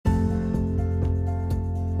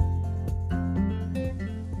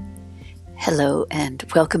Hello, and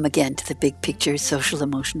welcome again to the Big Picture Social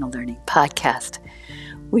Emotional Learning Podcast,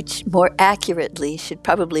 which more accurately should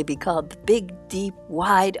probably be called the Big, Deep,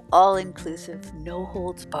 Wide, All-Inclusive,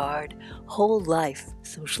 No-Holds-Barred, Whole Life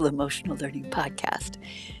Social Emotional Learning Podcast.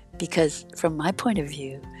 Because from my point of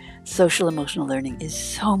view, social emotional learning is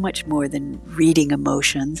so much more than reading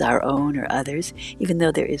emotions, our own or others, even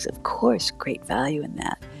though there is, of course, great value in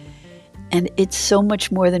that. And it's so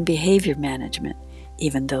much more than behavior management,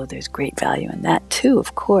 even though there's great value in that too,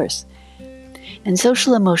 of course. And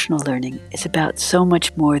social emotional learning is about so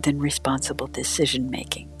much more than responsible decision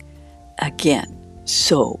making. Again,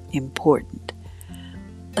 so important.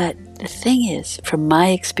 But the thing is, from my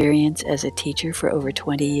experience as a teacher for over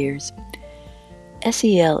 20 years,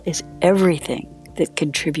 SEL is everything that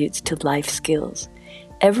contributes to life skills,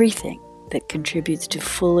 everything that contributes to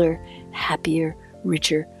fuller, happier,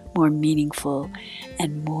 richer, more meaningful,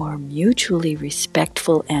 and more mutually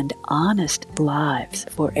respectful and honest lives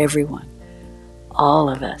for everyone, all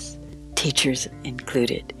of us, teachers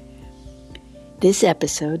included. This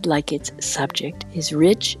episode, like its subject, is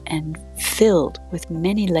rich and filled with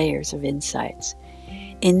many layers of insights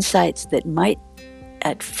that might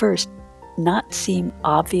at first not seem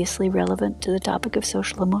obviously relevant to the topic of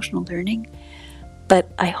social emotional learning, but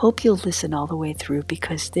I hope you'll listen all the way through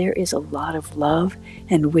because there is a lot of love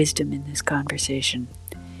and wisdom in this conversation.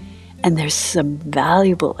 And there's some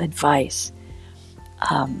valuable advice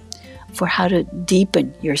for how to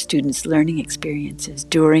deepen your students' learning experiences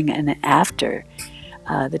during and after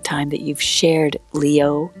the time that you've shared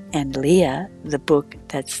Leo and Leah, the book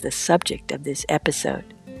that's the subject of this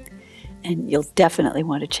episode. And you'll definitely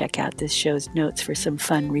want to check out this show's notes for some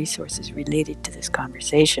fun resources related to this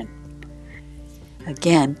conversation.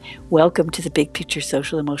 Again, welcome to the Big Picture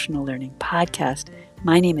Social Emotional Learning Podcast.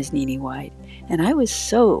 My name is Nini White, and I was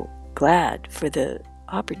so glad for the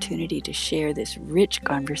opportunity to share this rich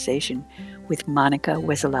conversation with Monika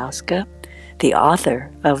Wesolowska, the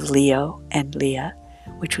author of Leo and Leah,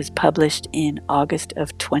 which was published in August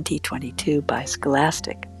of 2022 by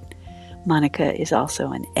Scholastic. Monika is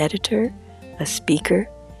also an editor, a speaker,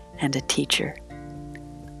 and a teacher.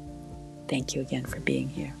 Thank you again for being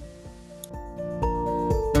here.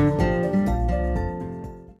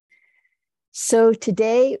 So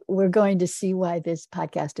today we're going to see why this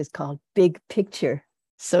podcast is called Big Picture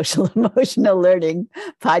Social Emotional Learning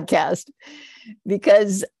Podcast,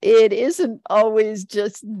 because it isn't always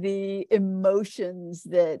just the emotions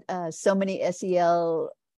that so many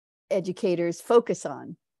SEL educators focus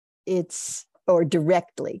on. Or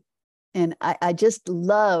directly. And I just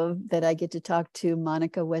love that I get to talk to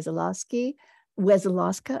Monika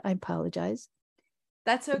Wesolowska, I apologize.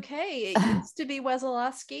 That's okay. It used to be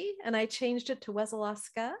Wesolowski, and I changed it to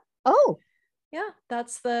Wesolowska. Oh. Yeah,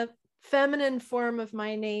 that's the feminine form of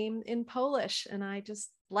my name in Polish, and I just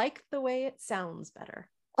like the way it sounds better.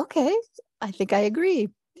 Okay, I think I agree.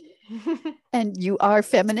 And you are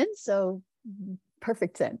feminine, so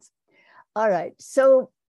perfect sense. All right, so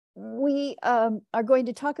we are going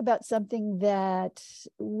to talk about something that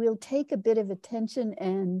will take a bit of attention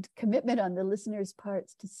and commitment on the listeners'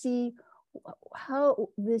 parts to see how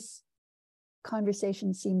this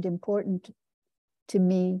conversation seemed important to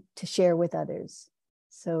me to share with others.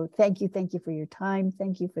 So thank you for your time.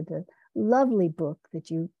 Thank you for the lovely book that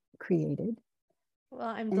you created. Well,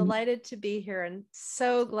 I'm delighted to be here and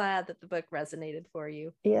so glad that the book resonated for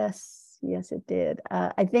you. Yes, it did.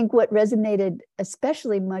 I think what resonated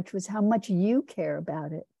especially much was how much you care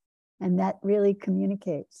about it. And that really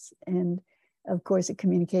communicates. And of course, it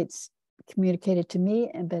communicated to me,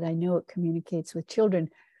 but I know it communicates with children,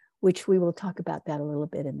 which we will talk about that a little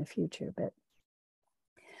bit in the future. But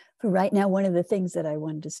for right now, one of the things that I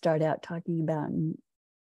wanted to start out talking about and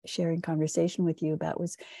sharing conversation with you about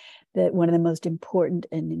was that one of the most important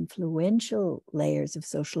and influential layers of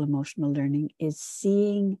social emotional learning is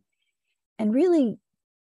seeing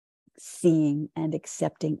and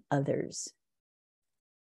accepting others,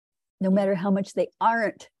 no matter how much they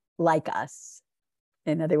aren't like us.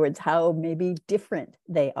 In other words, how maybe different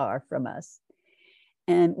they are from us.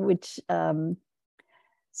 And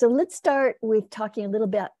so let's start with talking a little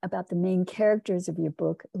bit about the main characters of your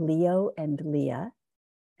book, Leo and Leah,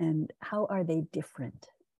 and how are they different?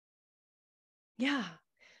 Yeah.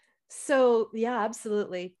 So yeah,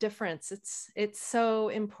 absolutely. Difference. It's so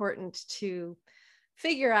important to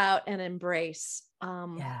figure out and embrace.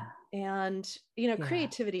 And,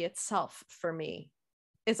 creativity itself for me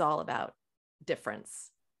is all about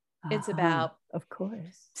difference. It's about, of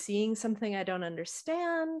course, seeing something I don't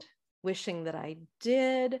understand, wishing that I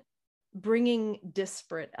did, bringing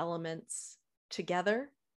disparate elements together.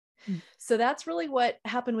 Mm. So that's really what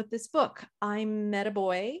happened with this book. I met a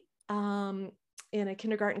boy in a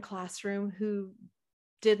kindergarten classroom who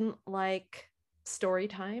didn't like story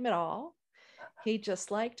time at all. He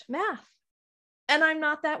just liked math. And I'm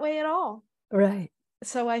not that way at all. Right.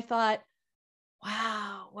 So I thought,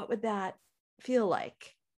 wow, what would that feel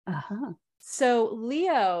like? Uh-huh. So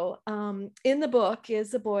Leo in the book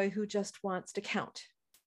is a boy who just wants to count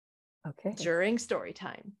Okay. during story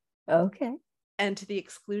time Okay. and to the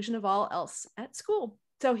exclusion of all else at school.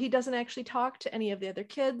 So he doesn't actually talk to any of the other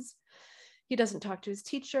kids. He doesn't talk to his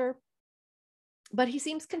teacher, but he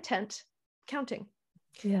seems content counting.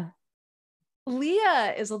 Yeah.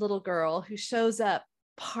 Leah is a little girl who shows up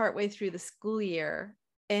partway through the school year,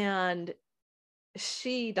 and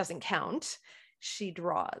she doesn't count. She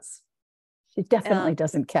draws. She definitely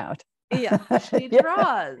doesn't count. Yeah, she Yeah.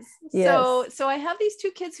 draws. Yes. So I have these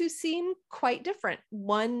two kids who seem quite different.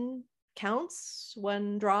 One counts,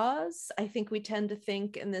 one draws. I think we tend to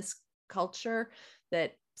think in this culture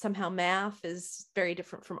that somehow math is very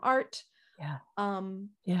different from art. Yeah.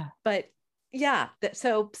 Yeah. But yeah,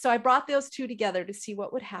 so I brought those two together to see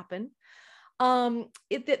what would happen.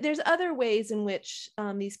 There's other ways in which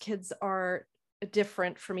these kids are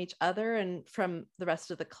different from each other and from the rest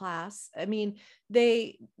of the class. I mean,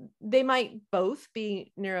 they might both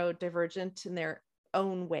be neurodivergent in their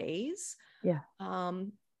own ways. Yeah.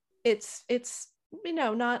 It's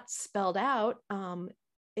not spelled out.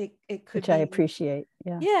 It could Which be, I appreciate.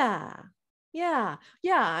 Yeah. Yeah.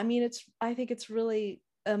 I mean, I think it's really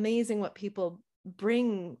amazing what people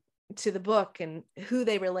bring to the book and who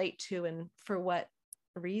they relate to and for what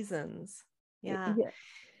reasons. Yeah.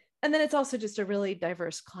 And then it's also just a really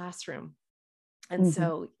diverse classroom. And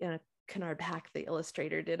so, Kennard Hack, the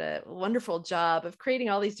illustrator, did a wonderful job of creating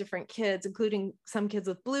all these different kids, including some kids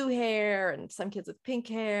with blue hair and some kids with pink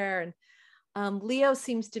hair. And Leo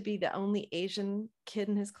seems to be the only Asian kid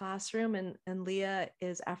in his classroom, and Leah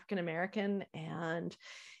is African-American. And,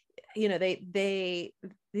 they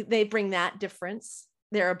bring that difference.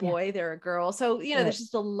 They're a boy, they're a girl. So, there's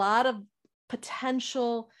just a lot of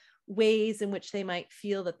potential ways in which they might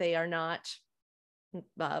feel that they are not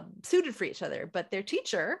suited for each other, but their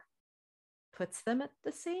teacher puts them at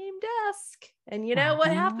the same desk. And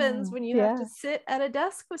what happens when you have to sit at a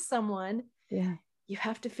desk with someone? Yeah. You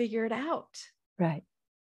have to figure it out. Right.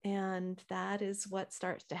 And that is what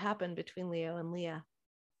starts to happen between Leo and Leah.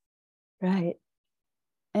 Right.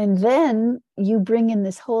 And then you bring in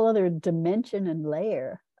this whole other dimension and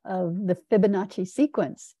layer of the Fibonacci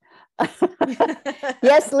sequence.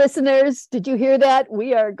 Yes, listeners, did you hear that?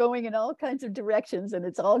 We are going in all kinds of directions, and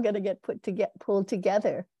it's all going to get pulled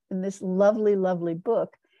together in this lovely, lovely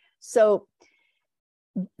book. So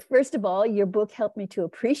first of all, your book helped me to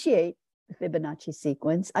appreciate the Fibonacci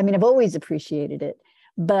sequence. I mean, I've always appreciated it,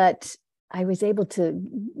 but I was able to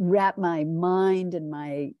wrap my mind and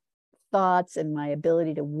my thoughts and my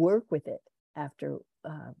ability to work with it after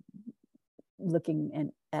looking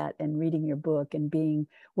at and reading your book, and being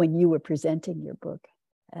when you were presenting your book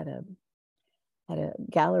at a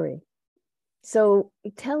gallery. So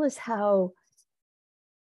tell us how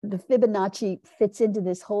the Fibonacci fits into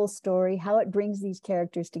this whole story, how it brings these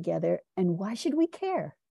characters together, and why should we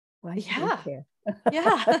care? Why should we care?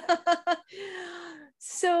 Yeah.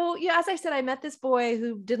 So, as I said, I met this boy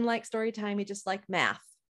who didn't like story time. He just liked math.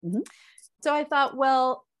 Mm-hmm. So I thought,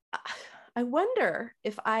 well, I wonder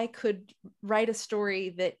if I could write a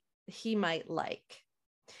story that he might like.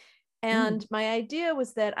 And my idea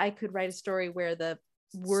was that I could write a story where the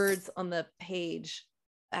words on the page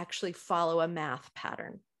actually follow a math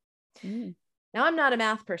pattern. Now, I'm not a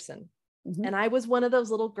math person. And I was one of those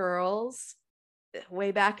little girls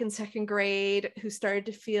way back in second grade who started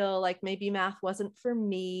to feel like maybe math wasn't for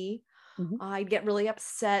me. I'd get really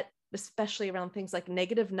upset, especially around things like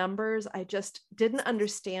negative numbers. I just didn't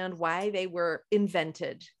understand why they were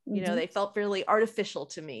invented. They felt really artificial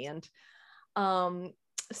to me. And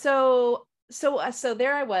so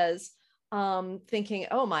there I was thinking,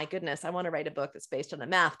 oh my goodness, I want to write a book that's based on a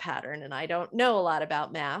math pattern, and I don't know a lot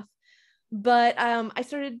about math. But I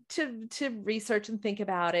started to research and think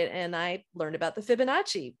about it, and I learned about the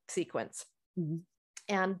Fibonacci sequence.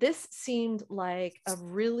 And this seemed like a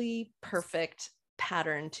really perfect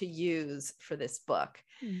pattern to use for this book.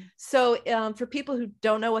 So for people who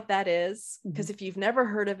don't know what that is, because if you've never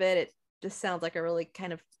heard of it, it just sounds like a really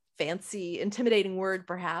kind of fancy, intimidating word,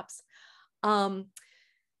 perhaps. The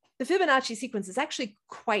Fibonacci sequence is actually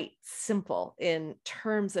quite simple in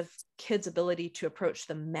terms of kids' ability to approach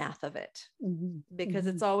the math of it, because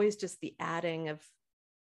it's always just the adding of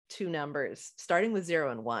two numbers, starting with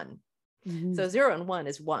 0 and 1. So 0 and 1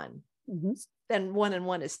 is 1. then 1 and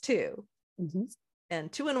 1 is 2. Mm-hmm.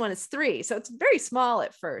 And 2 and 1 is 3. So it's very small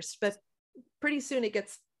at first, but pretty soon it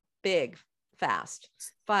gets big fast.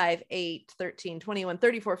 5, 8, 13, 21,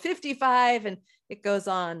 34, 55, and it goes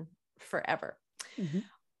on forever. Mm-hmm.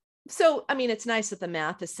 So, I mean, it's nice that the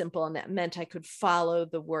math is simple and that meant I could follow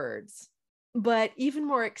the words. But even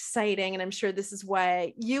more exciting, and I'm sure this is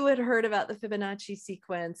why you had heard about the Fibonacci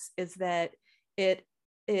sequence, is that it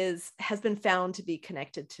has been found to be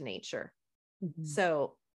connected to nature. Mm-hmm.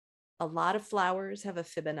 So a lot of flowers have a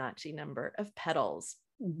Fibonacci number of petals.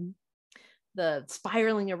 Mm-hmm. The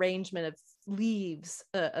spiraling arrangement of leaves,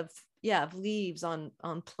 of leaves on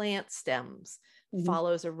plant stems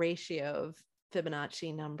follows a ratio of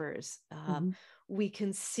Fibonacci numbers. We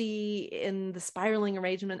can see in the spiraling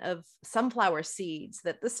arrangement of sunflower seeds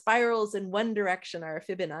that the spirals in one direction are a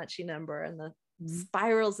Fibonacci number, and the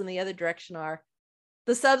spirals in the other direction are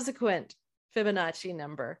the subsequent Fibonacci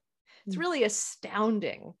number. It's really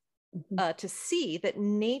astounding to see that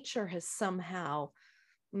nature has somehow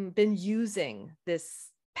been using this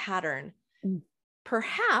pattern.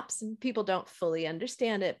 Perhaps, and people don't fully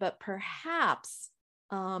understand it, but perhaps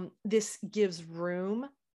this gives room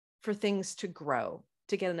for things to grow,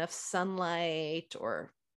 to get enough sunlight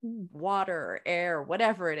or water or air, or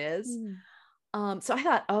whatever it is. So I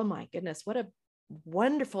thought, oh my goodness, what a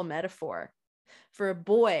wonderful metaphor for a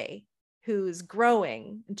boy who's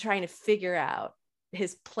growing and trying to figure out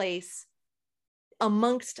his place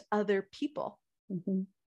amongst other people.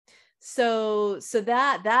 So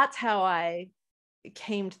that's how I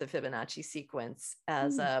came to the Fibonacci sequence,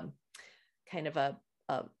 as a kind of a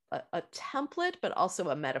template, but also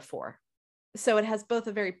a metaphor. So it has both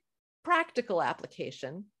a very practical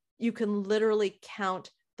application. You can literally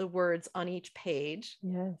count the words on each page.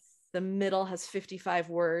 Yes. The middle has 55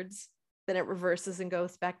 words, then it reverses and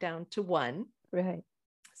goes back down to 1. Right.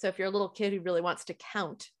 So if you're a little kid who really wants to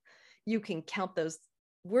count, you can count those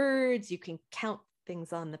words, you can count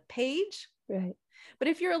things on the page. Right. But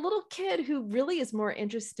if you're a little kid who really is more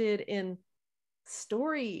interested in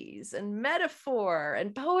stories and metaphor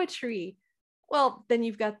and poetry, well, then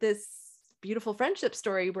you've got this beautiful friendship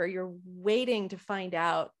story where you're waiting to find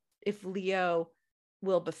out if Leo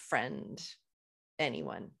will befriend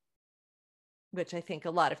anyone, which I think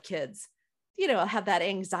a lot of kids, have that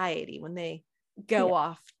anxiety when they go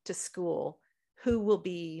off to school. Who will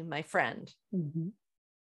be my friend?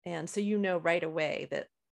 And so right away that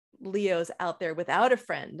Leo's out there without a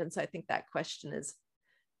friend. And so I think that question is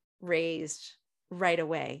raised right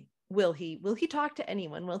away. Will he talk to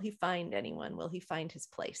anyone? Will he find anyone? Will he find his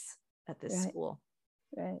place at this school?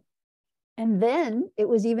 Right. And then it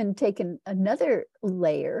was even taken another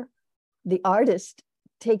layer, the artist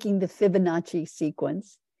taking the Fibonacci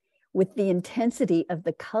sequence with the intensity of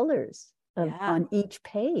the colors on each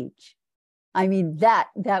page. I mean, that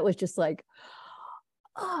was just like,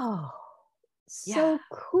 so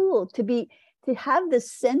cool to have the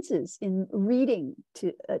senses in reading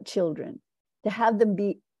to children, to have them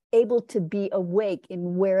be able to be awake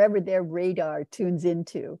in wherever their radar tunes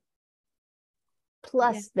into.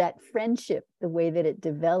 Plus that friendship, the way that it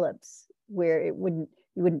develops, where you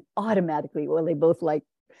wouldn't automatically, well, they both like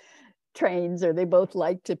trains, or they both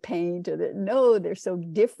like to paint, or no, they're so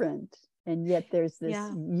different. And yet there's this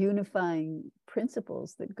unifying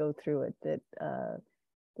principles that go through it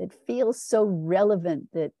that feels so relevant,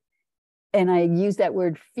 and I use that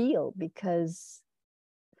word feel because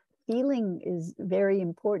feeling is very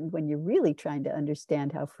important when you're really trying to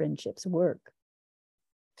understand how friendships work.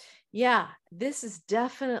 Yeah, this is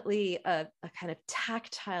definitely a kind of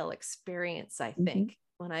tactile experience, I think.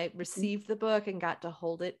 When I received the book and got to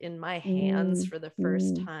hold it in my hands for the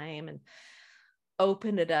first time and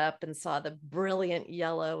opened it up and saw the brilliant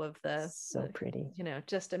yellow of so pretty,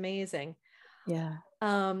 just amazing. Yeah.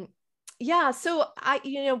 So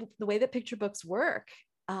the way that picture books work,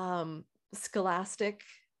 Scholastic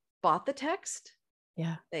bought the text.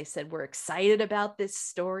 Yeah. They said, we're excited about this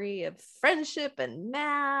story of friendship and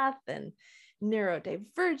math and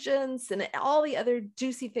neurodivergence and all the other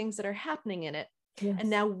juicy things that are happening in it. Yes. And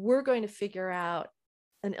now we're going to figure out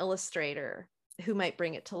an illustrator who might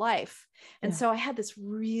bring it to life. And so I had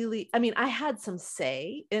I had some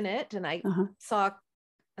say in it, and I saw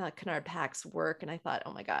Kennard Pack's work and I thought,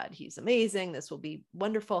 oh my God, he's amazing. This will be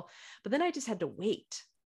wonderful. But then I just had to wait.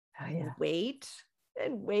 Wait.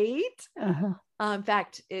 In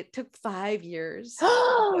fact, it took 5 years for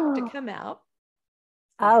the book to come out.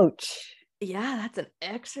 Ouch. Yeah, that's an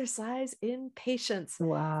exercise in patience.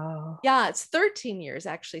 Wow. Yeah, it's 13 years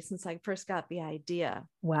actually since I first got the idea.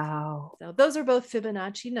 Wow. So those are both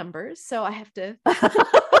Fibonacci numbers. So I have to look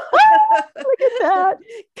at that.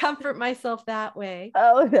 Comfort myself that way.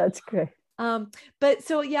 Oh, that's great. But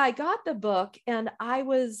so, yeah, I got the book and I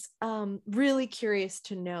was really curious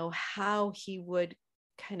to know how he would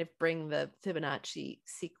kind of bring the Fibonacci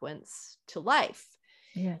sequence to life.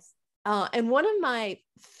 Yes. And one of my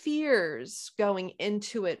fears going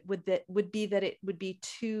into it would be that it would be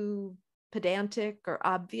too pedantic or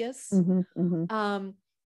obvious.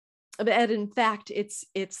 But in fact, it's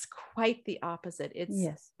quite the opposite.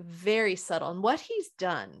 It's very subtle. And what he's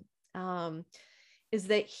done is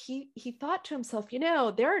that he thought to himself,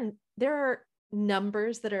 there are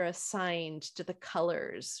numbers that are assigned to the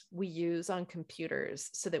colors we use on computers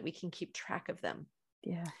so that we can keep track of them.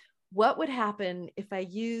 Yeah. What would happen if I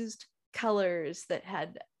used colors that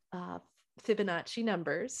had Fibonacci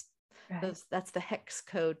numbers? Right. That's the hex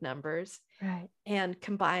code numbers. Right. And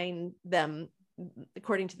combine them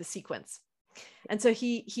according to the sequence. And so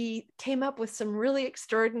he came up with some really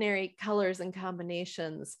extraordinary colors and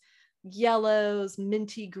combinations: yellows,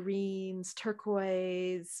 minty greens,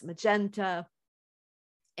 turquoise, magenta,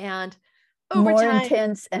 and over more time,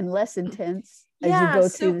 intense and less intense as you go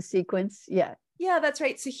through the sequence. Yeah, that's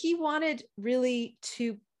right. So he wanted really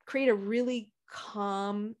to create a really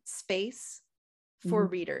calm space for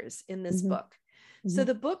readers in this book. So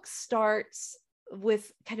the book starts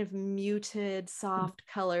with kind of muted, soft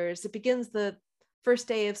colors. It begins the first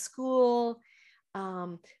day of school.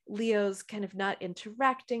 Leo's kind of not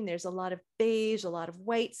interacting. There's a lot of beige, a lot of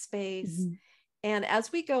white space. And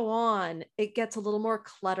as we go on, it gets a little more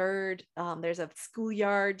cluttered. There's a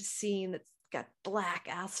schoolyard scene that's got black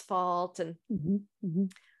asphalt. And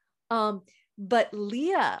but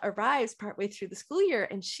Leah arrives partway through the school year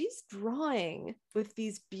and she's drawing with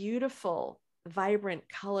these beautiful, vibrant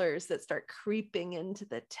colors that start creeping into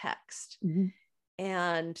the text.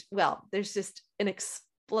 And well, there's just an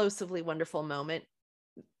explosively wonderful moment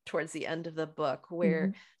towards the end of the book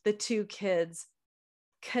where the two kids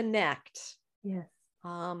connect. Yes.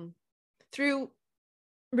 Through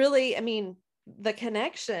really, the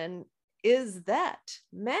connection is that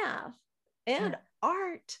math and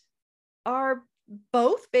art are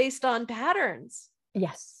both based on patterns.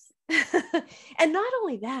 Yes. And not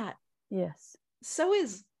only that. Yes. So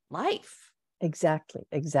is life. Exactly.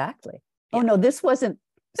 Yeah. Oh no, this wasn't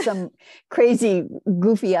some crazy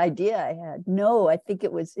goofy idea I had. No, I think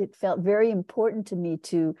it felt very important to me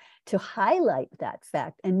to highlight that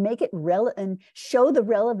fact and make it relevant and show the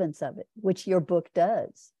relevance of it, which your book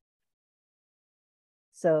does.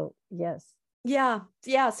 So yes. Yeah.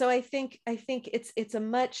 So I think it's a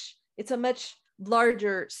much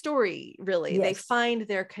larger story, really. Yes. They find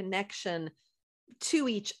their connection to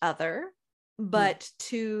each other, but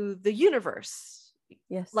to the universe.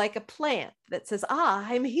 Yes. Like a plant that says,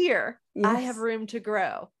 I'm here. Yes. I have room to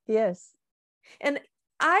grow. Yes. And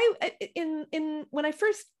when I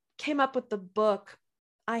first came up with the book,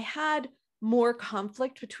 I had more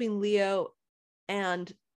conflict between Leo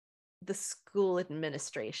and the school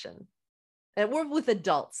administration. Or with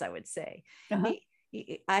adults, I would say.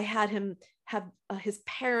 I had him have his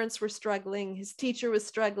parents were struggling, his teacher was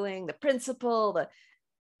struggling, the principal, the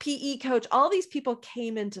PE coach, all these people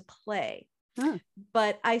came into play.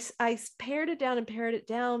 But I pared it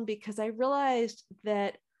down because I realized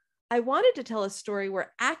that I wanted to tell a story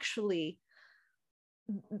where actually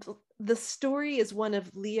the story is one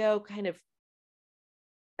of Leo kind of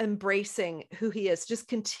embracing who he is, just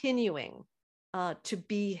continuing to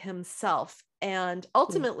be himself. And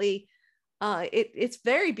ultimately, it's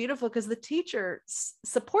very beautiful because the teacher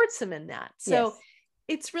supports him in that. So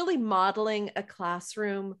it's really modeling a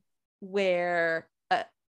classroom where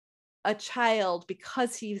a child,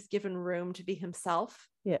 because he's given room to be himself.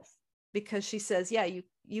 Yes. Because she says, yeah,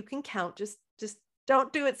 you can count, just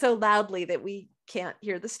don't do it so loudly that we can't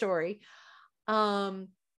hear the story.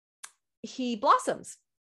 He blossoms.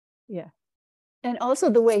 Yeah. And also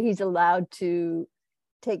the way he's allowed to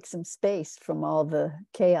take some space from all the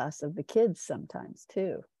chaos of the kids sometimes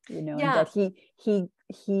too, and that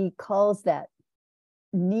he calls that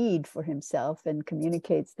need for himself and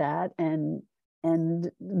communicates that and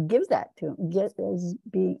gives that to him,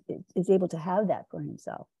 is able to have that for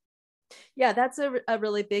himself. Yeah, that's a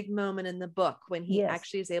really big moment in the book when he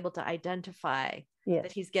actually is able to identify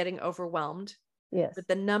that he's getting overwhelmed. Yes. That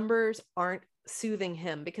the numbers aren't soothing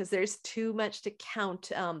him because there's too much to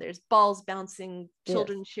count. There's balls bouncing,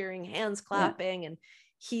 children cheering, hands clapping, and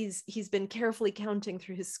he's been carefully counting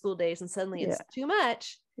through his school days, and suddenly it's too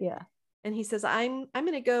much. Yeah. And he says, I'm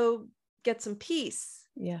going to go get some peace.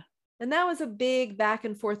 Yeah. And that was a big back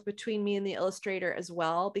and forth between me and the illustrator as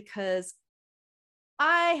well, because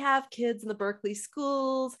I have kids in the Berkeley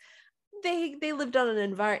schools. they lived on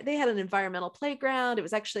they had an environmental playground. It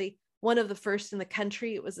was actually one of the first in the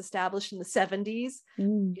country. It was established in the 70s.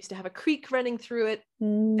 Used to have a creek running through it.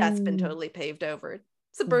 That's been totally paved over.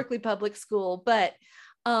 It's a Berkeley public school, but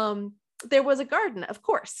there was a garden, of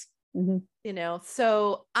course.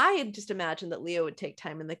 So I had just imagined that Leo would take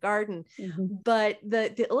time in the garden, but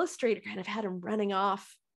the illustrator kind of had him running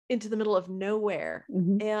off into the middle of nowhere.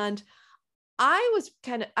 And I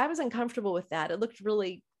was uncomfortable with that. It looked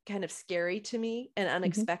really kind of scary to me and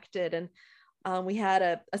unexpected. And we had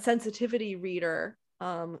a sensitivity reader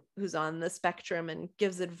who's on the spectrum and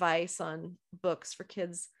gives advice on books for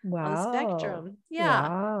kids on the spectrum. Yeah.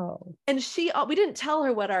 Wow. And we didn't tell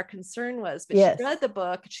her what our concern was, but she read the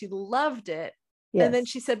book, she loved it. And then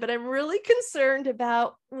she said, but I'm really concerned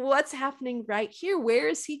about what's happening right here. Where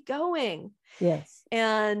is he going? Yes.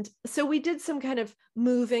 And so we did some kind of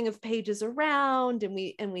moving of pages around, and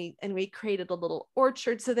we created a little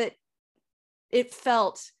orchard so that it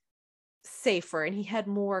felt safer, and he had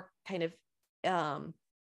more kind of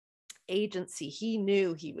agency. He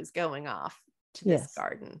knew he was going off to this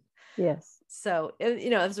garden. Yes. So,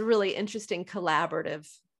 it was a really interesting collaborative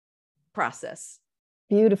process.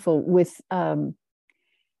 Beautiful, with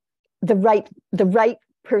the right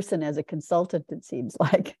person as a consultant, it seems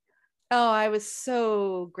like. Oh, I was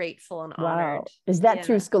so grateful and honored. Wow. Is that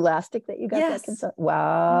through Scholastic that you got that consult?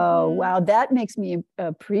 Wow. Wow. That makes me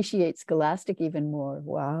appreciate Scholastic even more.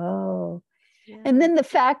 Wow. Yeah. And then the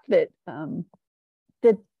fact that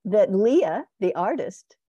that Leah, the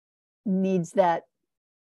artist, needs that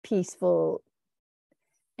peaceful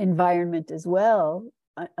environment as well,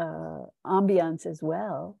 ambiance as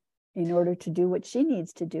well, in order to do what she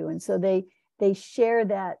needs to do. And so they share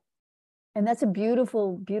that. And that's a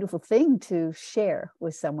beautiful, beautiful thing to share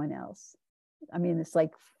with someone else. I mean, it's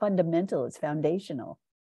like fundamental, it's foundational.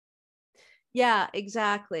 Yeah,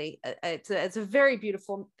 exactly. It's a very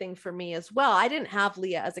beautiful thing for me as well. I didn't have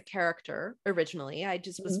Leah as a character originally. I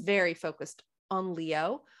just was very focused on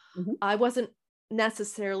Leo. I wasn't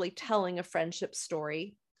necessarily telling a friendship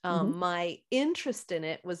story. My interest in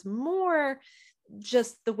it was more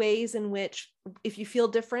just the ways in which, if you feel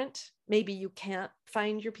different, maybe you can't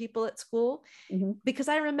find your people at school. Because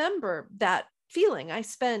I remember that feeling. I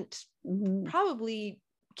spent probably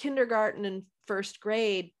kindergarten and first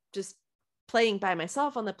grade just playing by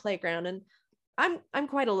myself on the playground, and I'm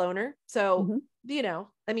quite a loner. So,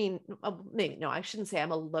 I mean, maybe, no, I shouldn't say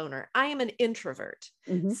I'm a loner. I am an introvert.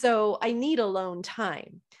 So I need alone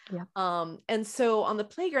time. And so on the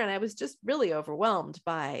playground, I was just really overwhelmed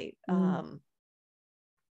by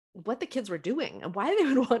what the kids were doing and why they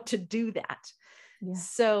would want to do that.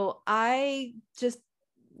 So I just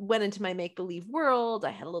went into my make-believe world. I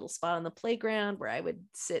had a little spot on the playground where I would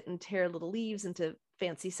sit and tear little leaves into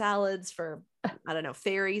fancy salads for, I don't know,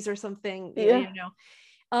 fairies or something,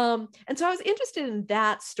 And so I was interested in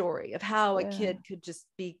that story of how a kid could just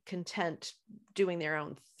be content doing their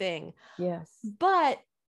own thing. But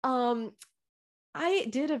I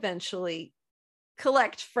did eventually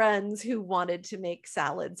collect friends who wanted to make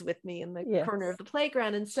salads with me in the corner of the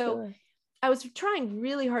playground. And so I was trying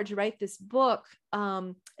really hard to write this book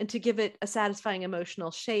and to give it a satisfying emotional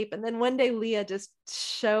shape. And then one day Leah just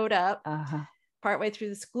showed up partway through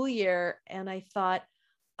the school year. And I thought,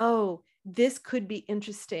 oh, this could be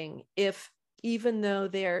interesting if, even though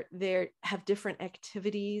they have different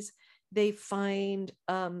activities, they find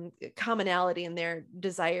commonality in their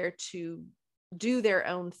desire to do their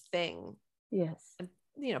own thing. And,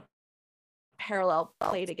 parallel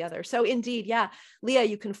play together. So indeed, Leah,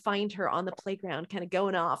 you can find her on the playground kind of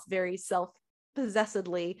going off very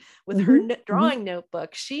self-possessedly with her drawing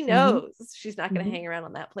notebook. She knows she's not going to hang around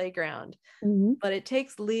on that playground. But it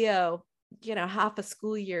takes Leo, half a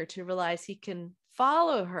school year to realize he can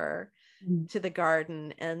follow her to the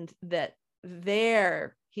garden, and that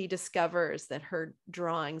there he discovers that her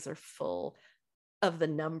drawings are full of the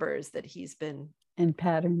numbers that he's been, and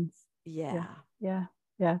patterns. Yeah.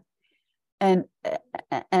 And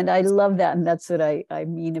I love that. And that's what I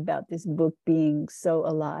mean about this book being so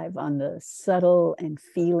alive on the subtle and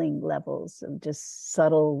feeling levels of just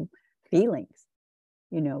subtle feelings,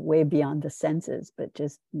 way beyond the senses, but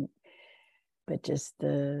just from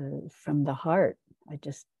the heart.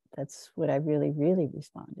 That's what I really, really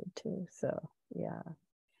responded to. So, yeah.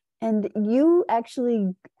 And you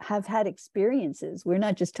actually have had experiences. We're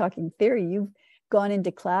not just talking theory. You've gone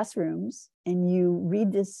into classrooms and you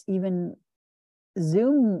read this even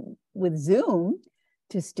Zoom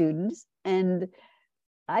to students. And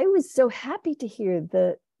I was so happy to hear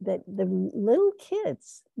that the little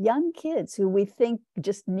kids, young kids who we think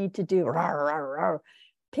just need to do rah, rah, rah,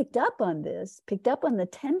 picked up on this, picked up on the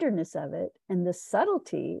tenderness of it and the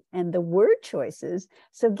subtlety and the word choices.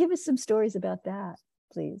 So give us some stories about that,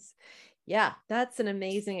 please. Yeah, that's an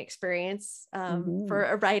amazing experience for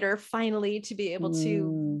a writer finally to be able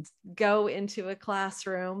to go into a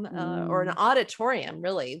classroom or an auditorium,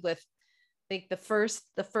 really, with like the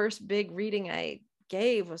first big reading I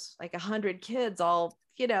gave was like 100 kids all,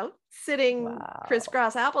 sitting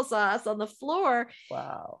crisscross applesauce on the floor.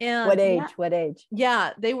 Wow. And what age? What age?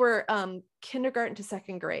 Yeah, they were kindergarten to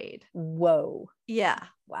second grade. Whoa. Yeah.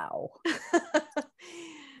 Wow.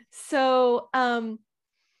 So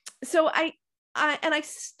I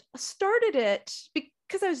started it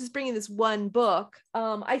because I was just bringing this one book.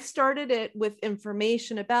 I started it with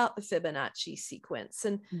information about the Fibonacci sequence,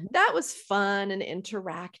 and that was fun and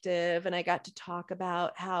interactive. And I got to talk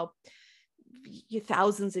about how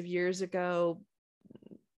thousands of years ago,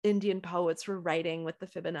 Indian poets were writing with the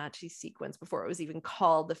Fibonacci sequence before it was even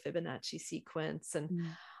called the Fibonacci sequence. And,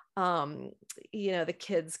 the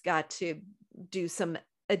kids got to do some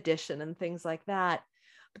addition and things like that.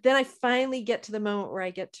 But then I finally get to the moment where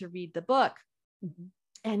I get to read the book.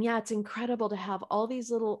 And yeah, it's incredible to have all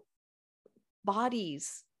these little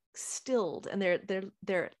bodies stilled and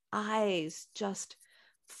their eyes just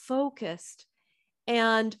focused.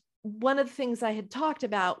 And one of the things I had talked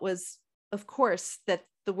about was, of course, that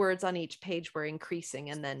the words on each page were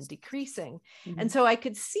increasing and then decreasing. And so I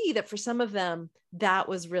could see that for some of them, that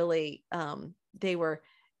was really, they were,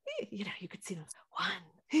 you could see them,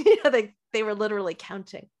 one, they were literally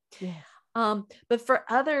counting. Yeah. But for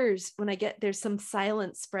others, there's some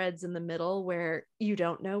silent spreads in the middle where you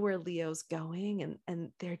don't know where Leo's going,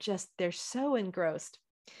 and they're so engrossed.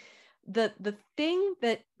 The thing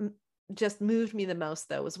that just moved me the most,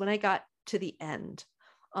 though, was when I got to the end.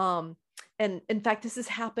 And in fact, this has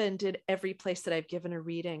happened in every place that I've given a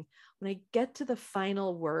reading. When I get to the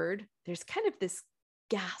final word, there's kind of this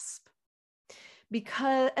gasp.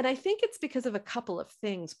 And I think it's because of a couple of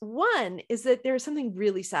things. One is that there is something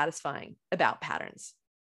really satisfying about patterns.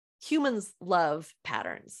 Humans love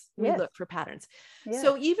patterns. We look for patterns. Yeah.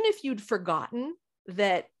 So even if you'd forgotten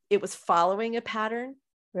that it was following a pattern,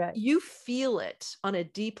 you feel it on a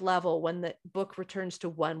deep level when the book returns to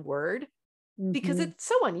one word, because it's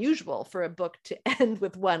so unusual for a book to end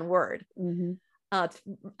with one word. It's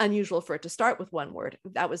unusual for it to start with one word.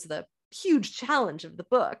 That was the huge challenge of the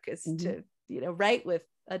book, is to write with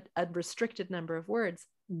a restricted number of words.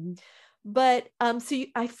 But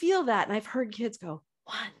I feel that, and I've heard kids go,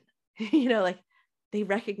 one, like they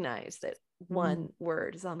recognize that one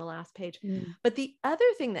word is on the last page. But the other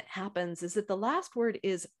thing that happens is that the last word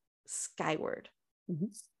is skyward,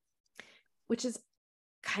 which is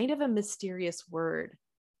kind of a mysterious word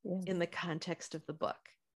in the context of the book.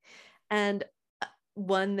 And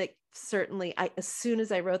one that certainly, as soon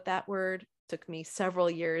as I wrote that word, took me several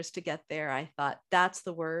years to get there. I thought that's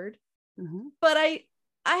the word, but I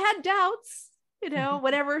had doubts.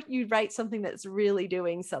 Whenever you write something that's really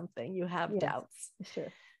doing something, you have doubts.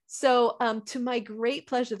 Sure. So, to my great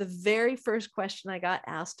pleasure, the very first question I got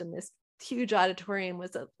asked in this huge auditorium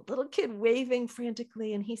was a little kid waving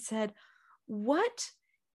frantically, and he said, "What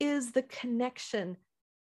is the connection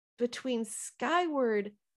between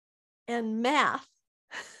skyward and math?"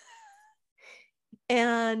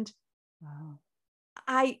 And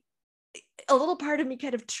a little part of me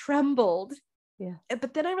kind of trembled. Yeah.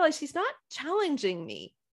 But then I realized he's not challenging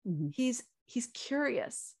me. He's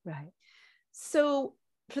curious. Right. So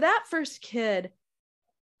for that first kid,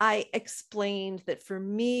 I explained that for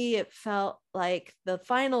me, it felt like the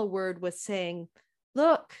final word was saying,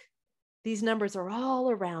 look, these numbers are all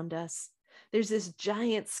around us. There's this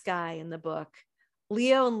giant sky in the book.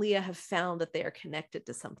 Leo and Leah have found that they are connected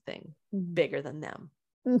to something bigger than them.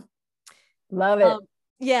 Love it.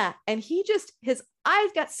 Yeah. And his eyes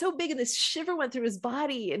got so big and this shiver went through his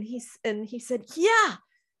body. And he said, yeah.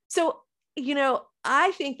 So,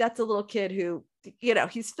 I think that's a little kid who,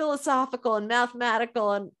 he's philosophical and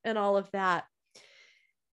mathematical and all of that.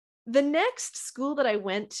 The next school that I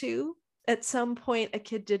went to, at some point, a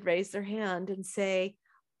kid did raise their hand and say,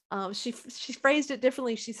 she phrased it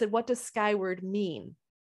differently. She said, "What does skyward mean?"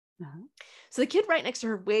 So the kid right next to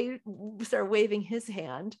her started waving his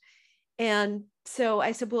hand. And so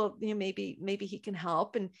I said, well, maybe he can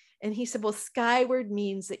help. And he said, well, skyward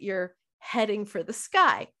means that you're heading for the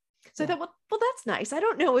sky. So I thought, well, that's nice. I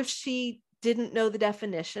don't know if she didn't know the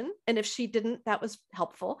definition. And if she didn't, that was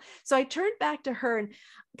helpful. So I turned back to her, and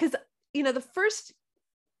because,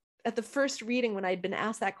 at the first reading, when I'd been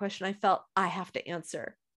asked that question, I felt I have to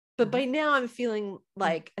answer. But by now I'm feeling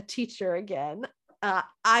like a teacher again.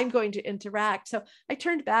 I'm going to interact. So I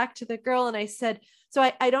turned back to the girl and I said,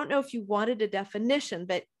 So I don't know if you wanted a definition,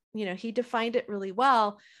 but, you know, he defined it really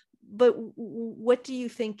well. But what do you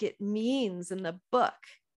think it means in the book?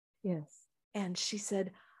 Yes. And she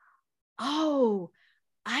said, oh,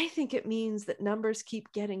 I think it means that numbers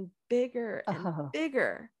keep getting bigger and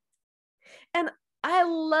bigger. And I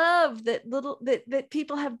love that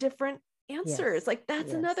people have different answers. Yes. Like that's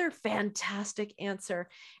Yes. another fantastic answer.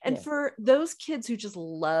 And Yes. for those kids who just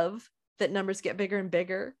love that numbers get bigger and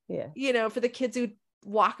bigger, yeah, you know, for the kids who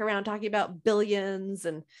walk around talking about billions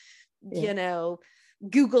and, Yeah. you know,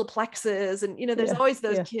 Google plexes, and, you know, there's Yeah. always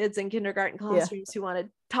those Yeah. kids in kindergarten classrooms who want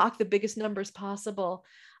to talk the biggest numbers possible.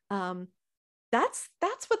 That's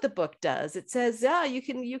what the book does. It says, yeah, you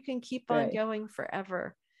can keep on Right. going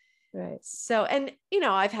forever. Right. So, and, you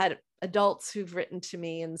know, I've had adults who've written to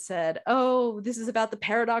me and said, oh, this is about the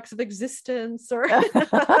paradox of existence, or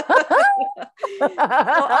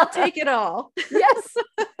I'll take it all. Yes.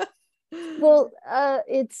 Well,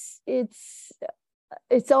 it's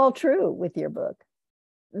all true with your book.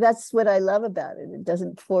 That's what I love about it. It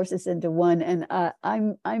doesn't force us into one, and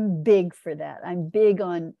I'm big for that. I'm big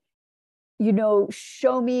on, you know,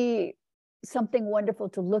 show me something wonderful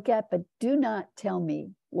to look at, but do not tell me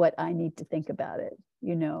what I need to think about it.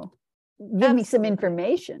 You know, give me some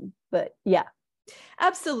information, but yeah.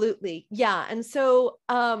 Absolutely. Yeah. And so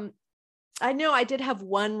I know I did have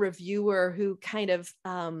one reviewer who kind of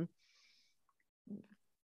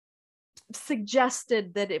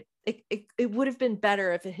suggested that it would have been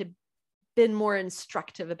better if it had been more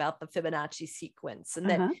instructive about the Fibonacci sequence, and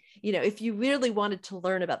that, you know, if you really wanted to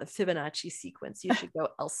learn about the Fibonacci sequence, you should go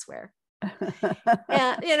elsewhere.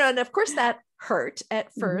 And, you know, and of course that hurt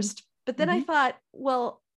at first, but then I thought,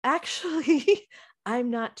 well, actually,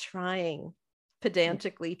 I'm not trying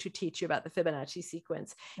pedantically to teach you about the Fibonacci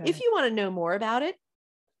sequence. Right. If you want to know more about it,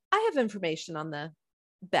 I have information on the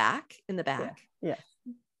back, in the back. Yeah.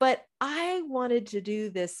 But I wanted to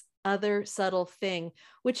do this other subtle thing,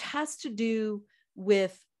 which has to do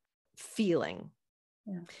with feeling.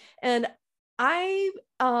 Yeah. And I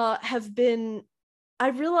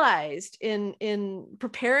realized in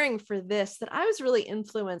preparing for this that I was really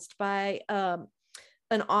influenced by a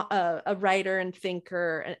writer and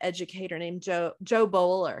thinker, an educator named Joe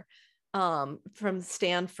Bowler from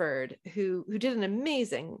Stanford, who did an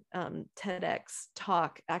amazing TEDx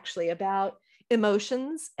talk actually about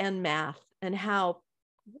emotions and math, and how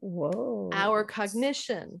our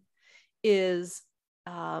cognition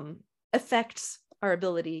affects our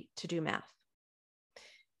ability to do math.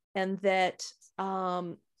 And that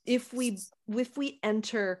if we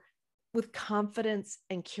enter with confidence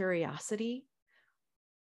and curiosity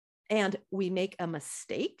and we make a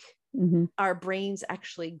mistake, our brains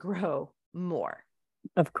actually grow more.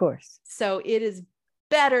 Of course. So it is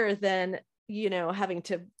better than, you know, having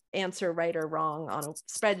to answer right or wrong on a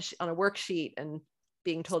spreadsheet, on a worksheet, and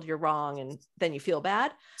being told you're wrong and then you feel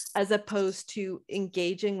bad, as opposed to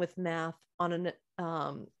engaging with math in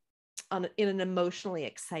an emotionally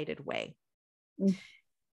excited way.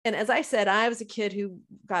 And as I said, I was a kid who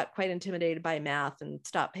got quite intimidated by math and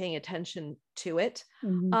stopped paying attention to it.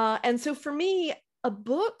 And so for me, a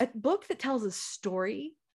book that tells a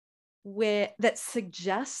story that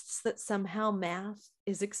suggests that somehow math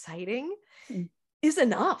is exciting is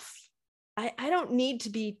enough. I don't need to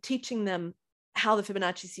be teaching them how the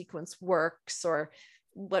Fibonacci sequence works, or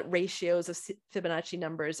what ratios of Fibonacci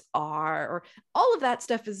numbers are, or all of that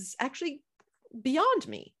stuff is actually beyond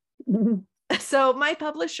me. So my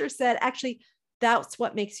publisher said, actually, that's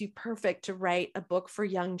what makes you perfect to write a book for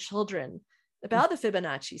young children about the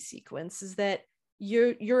Fibonacci sequence, is that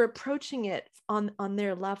you're approaching it on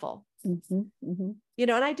their level. You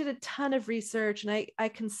know, and I did a ton of research, and I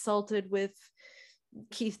consulted with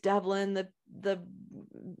Keith Devlin, the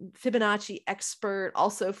Fibonacci expert,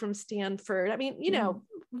 also from Stanford. I mean, you know,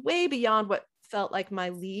 way beyond what felt like my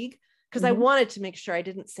league, because I wanted to make sure I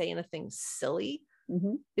didn't say anything silly,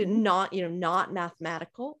 not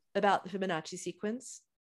mathematical about the Fibonacci sequence,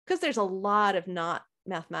 because there's a lot of not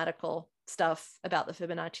mathematical stuff about the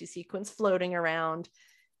Fibonacci sequence floating around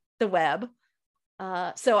the web.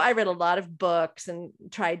 So I read a lot of books and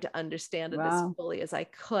tried to understand it as fully as I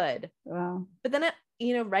could. But then,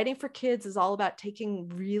 writing for kids is all about taking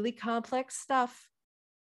really complex stuff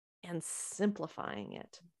and simplifying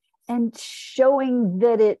it. And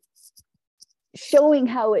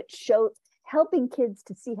helping kids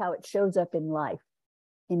to see how it shows up in life,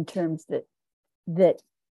 in terms that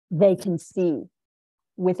they can see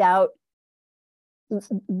while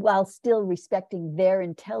still respecting their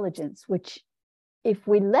intelligence, which, if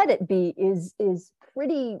we let it be, is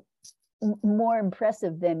pretty more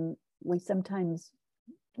impressive than we sometimes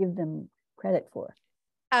give them credit for.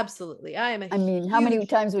 Absolutely. I mean, how many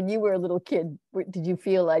times when you were a little kid did you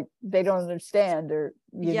feel like they don't understand, or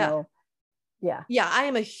you know? Yeah. Yeah, I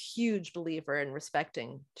am a huge believer in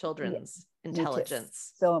respecting children's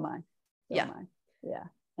intelligence. So am I. Yeah.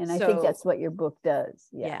 And I think that's what your book does.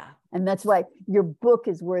 Yeah. And that's why your book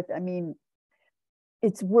is worth, I mean,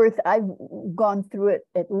 it's worth, I've gone through it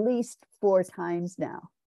at least 4 times now.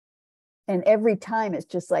 And every time it's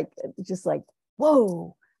just like,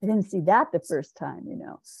 whoa, I didn't see that the first time, you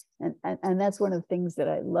know. And that's one of the things that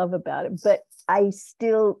I love about it. But I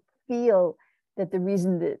still feel that the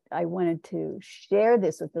reason that I wanted to share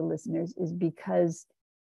this with the listeners is because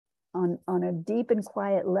on a deep and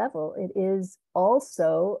quiet level, it is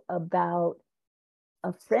also about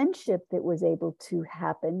a friendship that was able to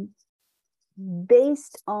happen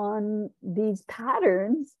based on these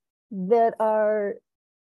patterns that are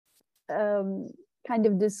kind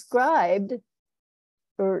of described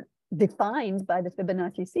or defined by the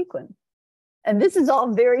Fibonacci sequence. And this is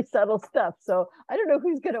all very subtle stuff. So I don't know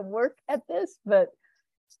who's going to work at this, but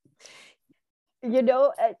you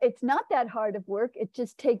know, it's not that hard of work. It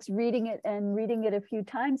just takes reading it a few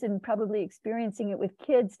times and probably experiencing it with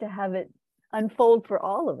kids to have it unfold for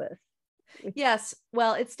all of us. Yes.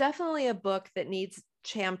 Well, it's definitely a book that needs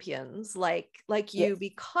champions like you,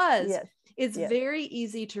 because it's very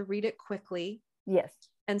easy to read it quickly. Yes.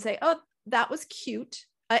 And say, oh, that was cute.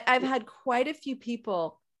 I've had quite a few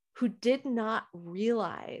people who did not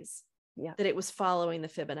realize that it was following the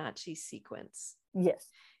Fibonacci sequence. Yes.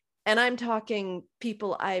 And I'm talking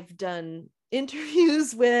people I've done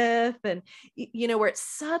interviews with, and, you know, where it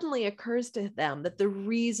suddenly occurs to them that the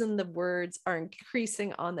reason the words are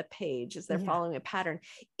increasing on the page is they're following a pattern,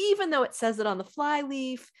 even though it says it on the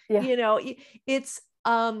flyleaf. You know, it's,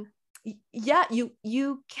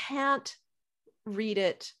 you can't read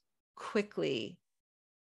it quickly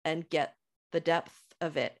and get the depth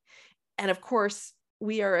of it. And of course,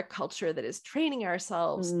 we are a culture that is training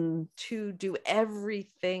ourselves to do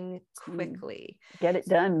everything quickly. Get it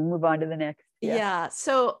done, move on to the next. Yeah.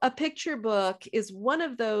 So a picture book is one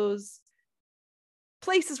of those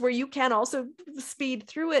places where you can also speed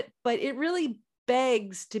through it, but it really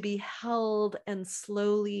begs to be held and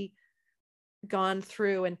slowly gone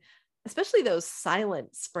through. And especially those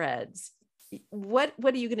silent spreads. What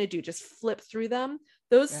are you going to do? Just flip through them?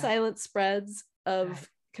 Those silent spreads of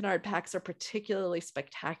Canard packs are particularly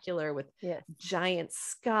spectacular, with giant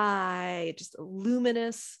sky, just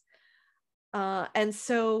luminous. And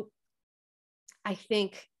so I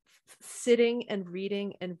think sitting and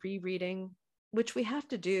reading and rereading, which we have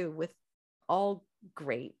to do with all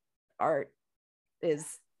great art, is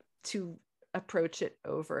to approach it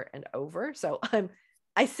over and over. So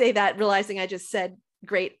I say that realizing I just said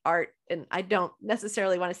great art, and I don't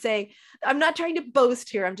necessarily want to say, I'm not trying to boast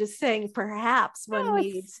here. I'm just saying perhaps one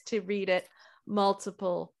needs to read it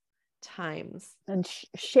multiple times and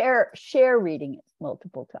share reading it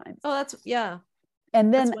multiple times. Oh, that's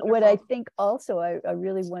And then what I think also I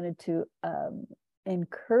really wanted to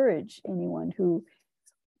encourage anyone who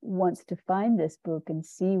wants to find this book and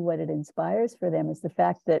see what it inspires for them is the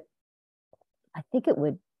fact that I think it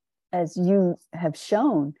would, as you have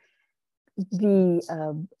shown, be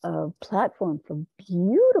a platform for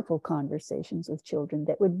beautiful conversations with children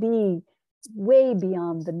that would be way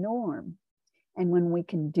beyond the norm. And when we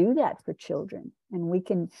can do that for children, and we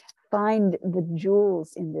can find the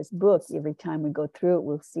jewels in this book, every time we go through it,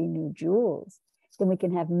 we'll see new jewels, then we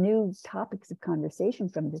can have new topics of conversation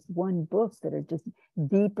from this one book that are just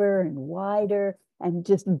deeper and wider and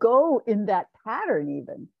just go in that pattern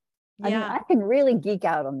even. I mean, I can really geek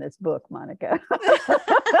out on this book, Monica.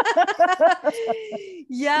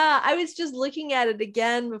 Yeah, I was just looking at it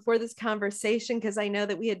again before this conversation because I know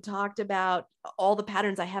that we had talked about all the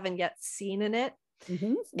patterns I haven't yet seen in it.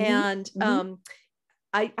 And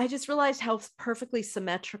I just realized how perfectly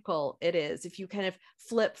symmetrical it is. If you kind of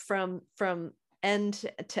flip from end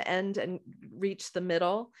to end and reach the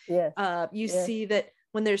middle, you see that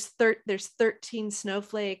when there's 13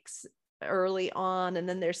 snowflakes early on, and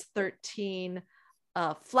then there's 13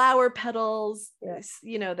 flower petals,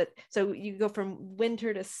 you know, that so you go from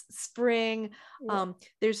winter to spring.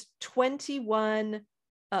 There's 21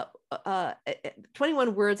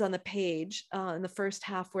 words on the page in the first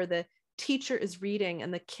half where the teacher is reading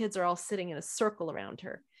and the kids are all sitting in a circle around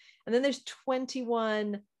her, and then there's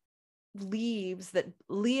 21 leaves that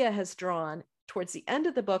Leah has drawn towards the end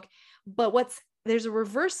of the book. But there's a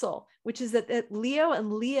reversal, which is that Leo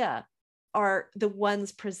and Leah are the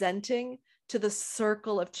ones presenting to the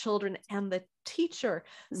circle of children and the teacher.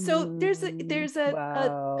 So there's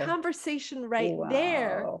a conversation right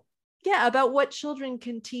there. Yeah. About what children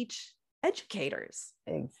can teach educators.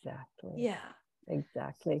 Exactly. Yeah.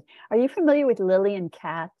 Exactly. Are you familiar with Lillian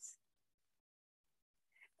Katz?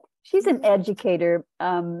 She's an educator.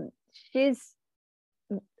 She's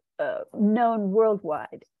known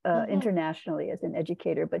worldwide, internationally as an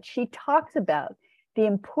educator, but she talks about the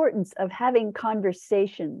importance of having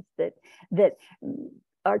conversations that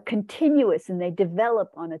are continuous, and they develop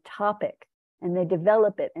on a topic, and they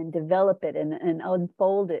develop it and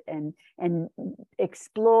unfold it and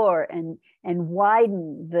explore and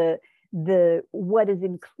widen the what is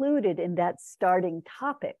included in that starting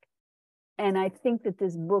topic. And I think that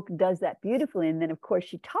this book does that beautifully. And then, of course,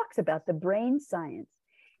 she talks about the brain science.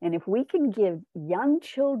 And if we can give young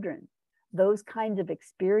children those kinds of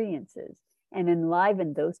experiences and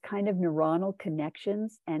enliven those kind of neuronal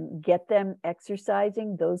connections and get them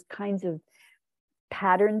exercising those kinds of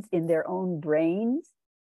patterns in their own brains,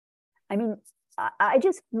 I mean, I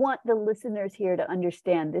just want the listeners here to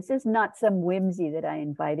understand this is not some whimsy that I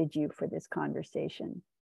invited you for this conversation.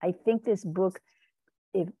 I think this book,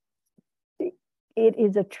 it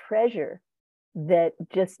is a treasure that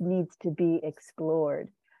just needs to be explored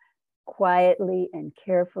quietly and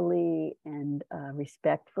carefully and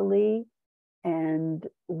respectfully, and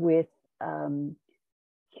with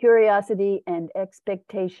curiosity and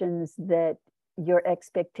expectations that your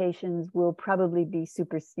expectations will probably be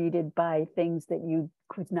superseded by things that you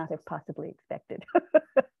could not have possibly expected.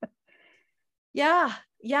 Yeah.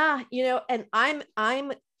 And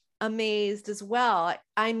I'm amazed as well.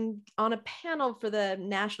 I'm on a panel for the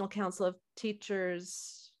National Council of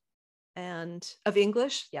Teachers and of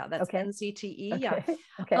English. Yeah, that's okay. NCTE. Okay. Yeah.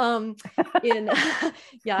 Okay.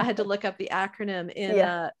 I had to look up the acronym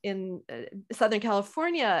in Southern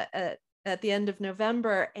California at the end of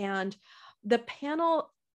November. And the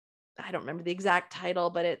panel, I don't remember the exact title,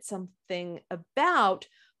 but it's something about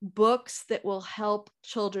books that will help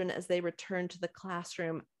children as they return to the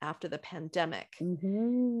classroom after the pandemic.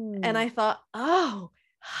 Mm-hmm. And I thought, oh,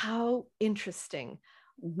 how interesting.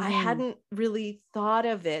 Mm-hmm. I hadn't really thought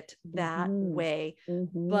of it that way,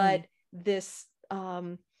 but this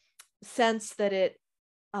sense that it,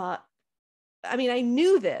 I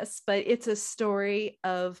knew this, but it's a story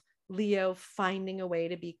of Leo finding a way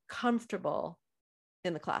to be comfortable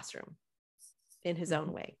in the classroom in his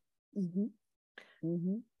own way. Mm-hmm.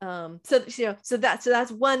 Mm-hmm. So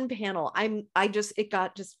that's one panel. It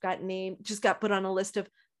got put on a list of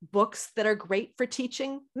books that are great for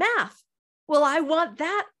teaching math. Well, I want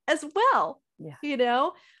that as well. Yeah.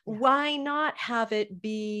 Why not have it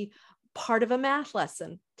be part of a math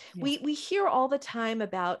lesson? Yeah. We hear all the time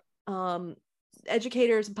about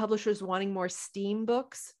educators and publishers wanting more STEAM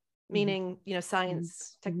books, meaning,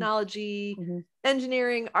 science, technology,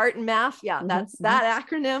 engineering, art, and math. Yeah, that's that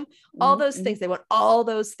acronym. All those things. They want all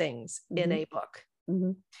those things in a book.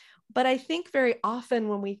 But I think very often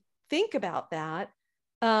when we think about that,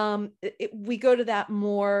 we go to that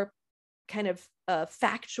more kind of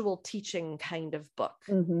factual teaching kind of book.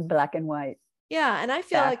 Black and white. Yeah. And I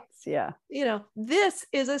feel this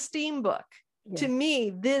is a STEAM book. Yeah. To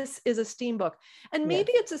me, this is a STEAM book. And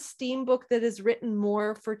maybe it's a STEAM book that is written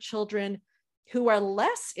more for children who are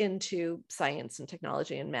less into science and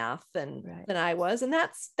technology and math than I was. And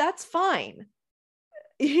that's fine,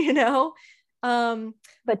 but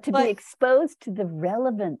to be exposed to the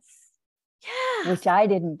relevance, which I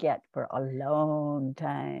didn't get for a long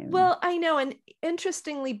time. Well, I know. And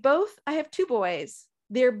interestingly, I have two boys.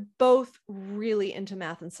 They're both really into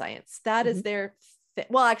math and science. That is their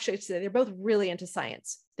well, actually, they're both really into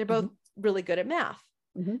science. They're both really good at math.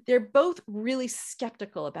 They're both really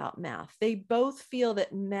skeptical about math. They both feel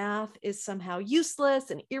that math is somehow useless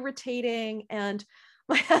and irritating. And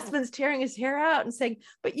my husband's tearing his hair out and saying,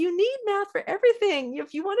 but you need math for everything.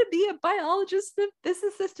 If you want to be a biologist, this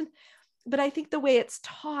assistant. But I think the way it's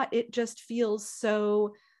taught, it just feels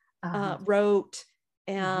so rote.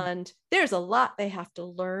 And there's a lot they have to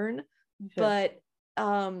learn. Sure. But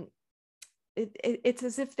it's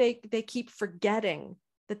as if they keep forgetting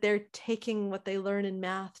that they're taking what they learn in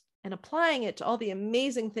math and applying it to all the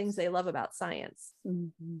amazing things they love about science.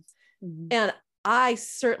 And I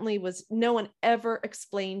certainly no one ever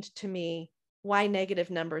explained to me why negative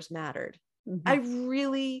numbers mattered. I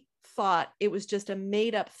really thought it was just a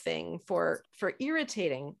made up thing for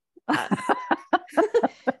irritating us.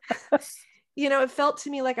 It felt to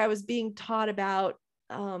me like I was being taught about,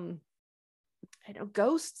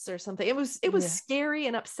 ghosts or something. It was scary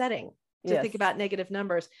and upsetting to think about negative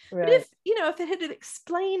numbers. Right. But if it had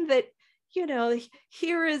explained that,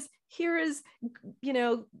 here is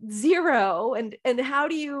 0 and how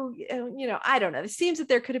do you, I don't know. It seems that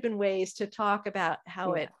there could have been ways to talk about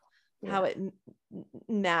how it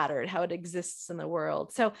mattered, how it exists in the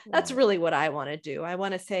world. So that's really what I want to do. I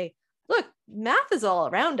want to say, look, math is all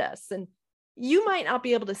around us, and you might not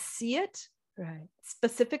be able to see it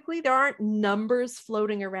specifically. There aren't numbers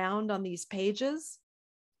floating around on these pages,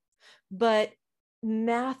 but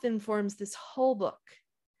math informs this whole book.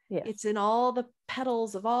 Yes. It's in all the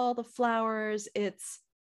petals of all the flowers. It's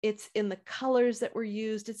in the colors that were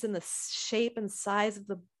used. It's in the shape and size of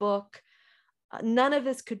the book. None of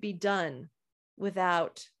this could be done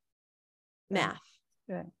without math.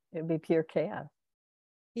 Right. It would be pure chaos.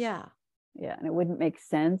 Yeah. Yeah. And it wouldn't make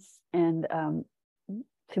sense. And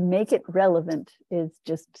to make it relevant is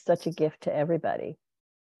just such a gift to everybody.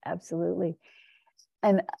 Absolutely.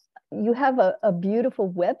 And you have a beautiful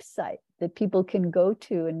website that people can go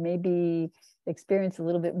to and maybe experience a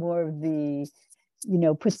little bit more of the,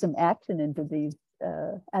 put some action into these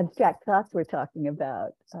abstract thoughts we're talking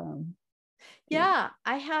about. Yeah,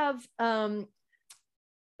 I have,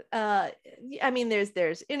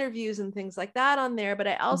 there's interviews and things like that on there, but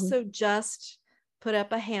I also just put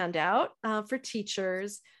up a handout for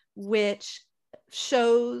teachers, which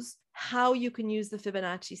shows how you can use the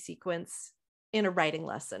Fibonacci sequence in a writing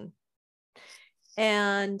lesson.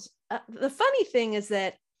 And the funny thing is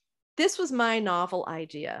that this was my novel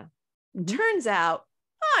idea. Turns out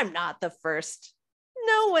I'm not the first.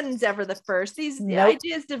 No one's ever the first. These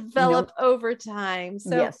ideas develop over time.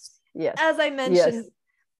 So as I mentioned,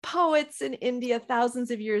 poets in India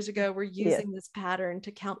thousands of years ago were using this pattern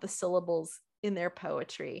to count the syllables in their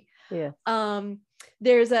poetry.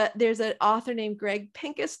 There's an author named Greg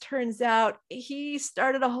Pincus. Turns out he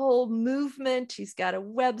started a whole movement. He's got a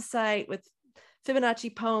website with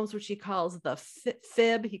Fibonacci poems, which he calls the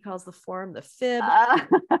fib. He calls the form the fib.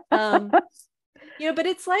 But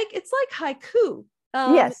it's like haiku.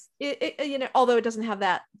 Although it doesn't have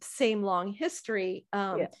that same long history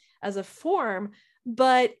as a form,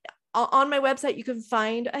 but on my website you can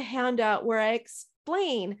find a handout where I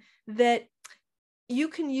explain that you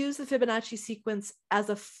can use the Fibonacci sequence as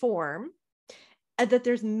a form, and that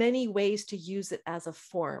there's many ways to use it as a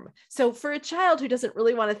form. So for a child who doesn't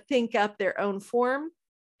really want to think up their own form,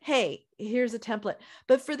 hey, here's a template.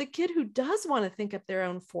 But for the kid who does want to think up their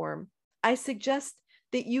own form, I suggest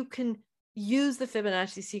that you can use the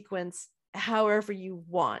Fibonacci sequence however you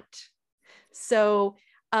want. So,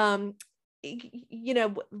 I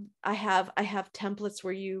have templates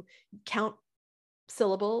where you count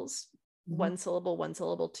syllables, one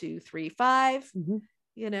syllable, 2, 3, 5,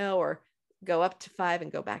 or go up to 5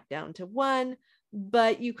 and go back down to 1.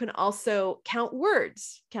 But you can also count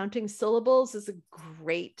words. Counting syllables is a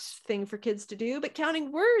great thing for kids to do, but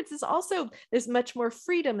counting words is also, there's much more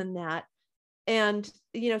freedom in that. And,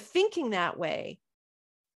 thinking that way,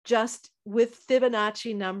 just with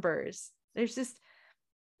Fibonacci numbers, there's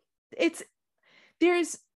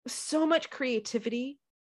so much creativity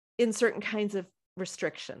in certain kinds of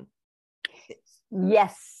restriction.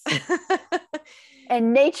 Yes.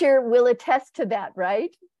 And nature will attest to that,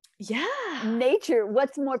 right? Yeah. Nature,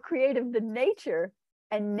 what's more creative than nature?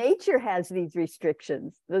 And nature has these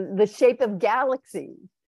restrictions, the shape of galaxies.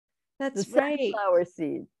 That's the sunflower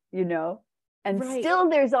seeds, and still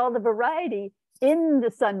there's all the variety in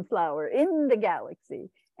the sunflower, in the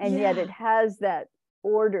galaxy. And yet it has that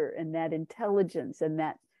order and that intelligence and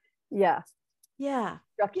that, structure.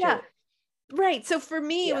 Yeah. Right. So for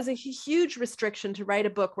me, it was a huge restriction to write a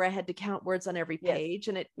book where I had to count words on every page.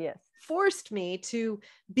 And it forced me to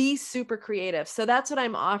be super creative. So that's what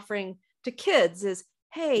I'm offering to kids is,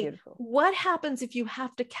 hey, what happens if you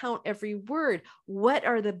have to count every word? What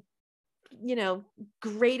are the,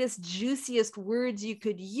 greatest, juiciest words you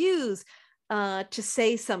could use to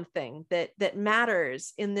say something that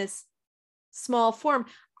matters in this small form?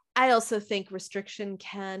 I also think restriction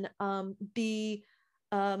can be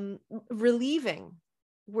relieving,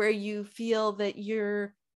 where you feel that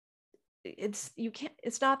it's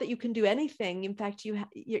not that you can do anything. In fact,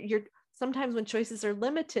 you're sometimes when choices are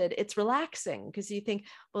limited, it's relaxing because you think,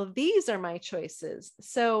 well, these are my choices.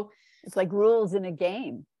 So it's like rules in a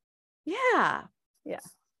game. Yeah.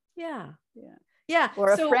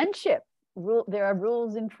 Or a friendship. There are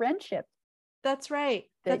rules in friendship. That's right.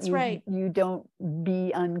 You don't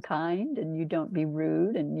be unkind and you don't be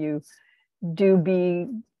rude and you do be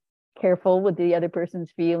careful with the other person's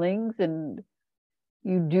feelings, and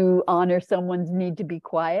you do honor someone's need to be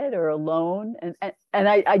quiet or alone. And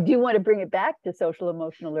I do want to bring it back to social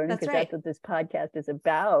emotional learning, because that's what this podcast is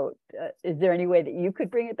about. Is there any way that you could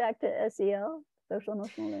bring it back to SEL, social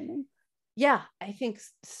emotional learning? Yeah, I think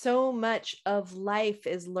so much of life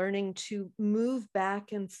is learning to move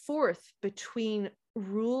back and forth between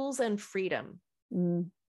rules and freedom.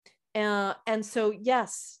 And so,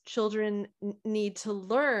 yes, children need to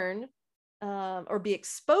learn or be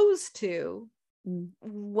exposed to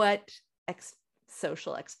what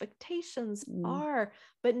social expectations are,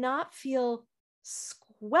 but not feel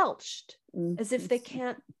squelched as if they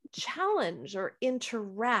can't challenge or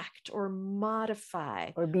interact or modify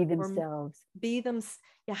or be themselves.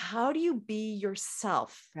 Yeah, how do you be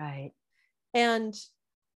yourself? Right. And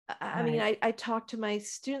I mean, I talk to my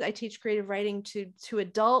students, I teach creative writing to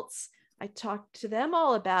adults. I talk to them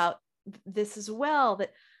all about this as well,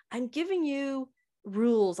 that I'm giving you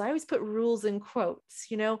rules. I always put rules in quotes,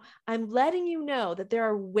 I'm letting you know that there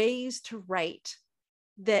are ways to write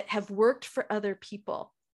that have worked for other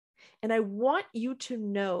people. And I want you to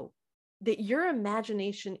know that your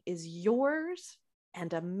imagination is yours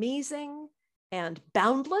and amazing and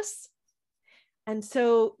boundless. And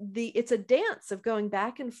so it's a dance of going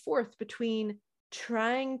back and forth between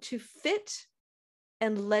trying to fit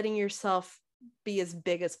and letting yourself be as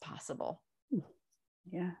big as possible.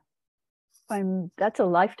 Yeah. That's a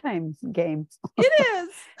lifetime game. It is.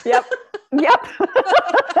 Yep.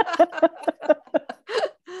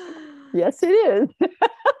 Yes, it is.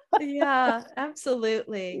 Yeah,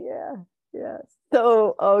 absolutely. Yeah.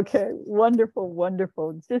 So, okay,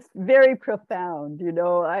 wonderful. Just very profound.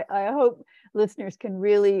 I hope listeners can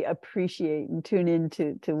really appreciate and tune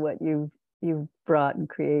into what you've brought and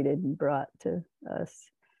created and brought to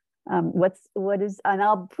us. What is, and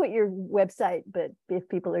I'll put your website, but if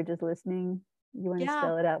people are just listening, you want to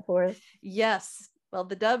spell it out for us? Yes. Well,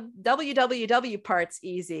 the www part's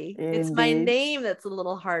easy. Indeed. It's my name that's a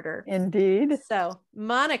little harder. Indeed. So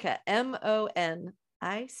Monica, Monica,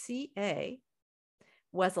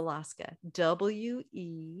 Wesolowska,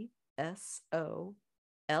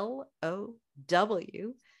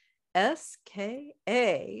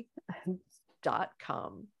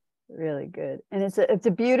 Really good. And it's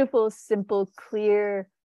a beautiful, simple, clear,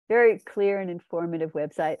 very clear and informative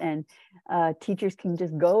website. And teachers can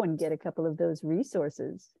just go and get a couple of those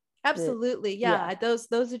resources. Absolutely. Yeah. Those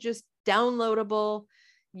are just downloadable.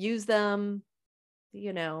 Use them,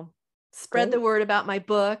 spread the word about my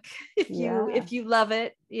book if you love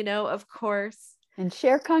it, of course. And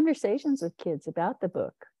share conversations with kids about the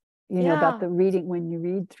book, about the reading, when you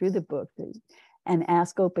read through the book, and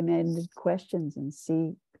ask open-ended questions and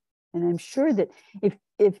see. And I'm sure that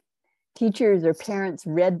if teachers or parents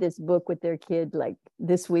read this book with their kid like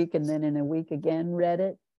this week, and then in a week again read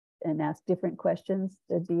it and asked different questions,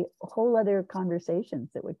 there'd be a whole other conversations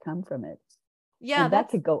that would come from it. Yeah, and that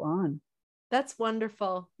could go on. That's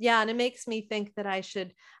wonderful. Yeah, and it makes me think that I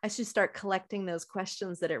should start collecting those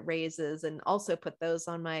questions that it raises and also put those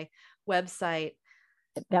on my website.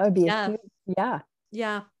 That would be a huge,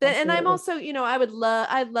 Yeah. And I'm also,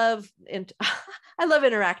 I love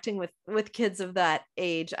interacting with kids of that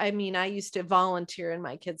age. I mean, I used to volunteer in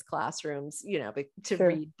my kids' classrooms, to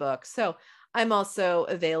read books. So I'm also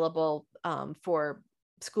available for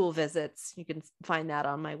school visits. You can find that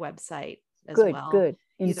on my website as well. Good.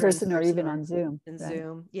 In person or even on Zoom.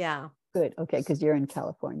 Zoom. Yeah. Good. Okay. Because you're in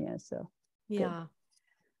California. So. Yeah.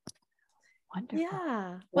 Good. Wonderful.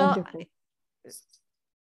 Yeah. Well,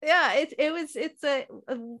 yeah, it's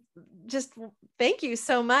just thank you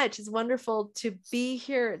so much. It's wonderful to be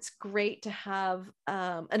here. It's great to have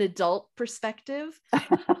an adult perspective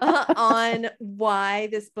on why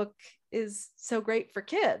this book is so great for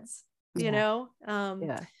kids,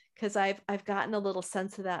 because I've gotten a little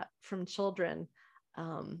sense of that from children.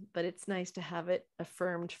 But it's nice to have it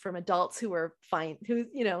affirmed from adults who are fine, who,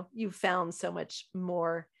 you found so much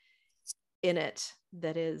more in it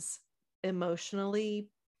that is emotionally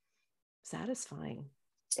satisfying.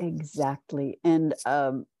 Exactly. And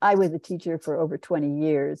I was a teacher for over 20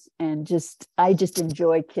 years, and I just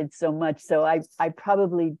enjoy kids so much. So I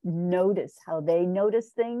probably notice how they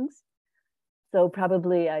notice things. So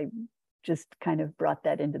probably I just kind of brought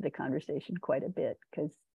that into the conversation quite a bit,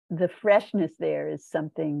 because the freshness there is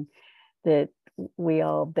something that we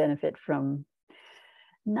all benefit from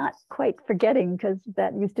not quite forgetting, because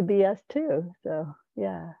that used to be us too. So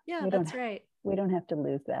yeah, that's right. We don't have to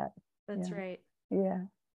lose that. That's right. Yeah.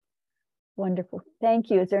 Wonderful. Thank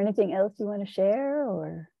you. Is there anything else you want to share,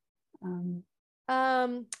 or?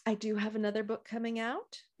 I do have another book coming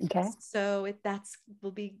out. Okay. So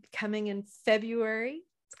will be coming in February.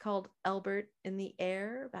 It's called Albert in the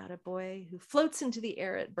Air, about a boy who floats into the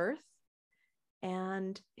air at birth,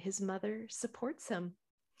 and his mother supports him.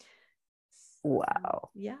 Wow.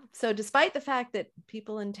 Yeah. So despite the fact that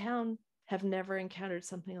people in town have never encountered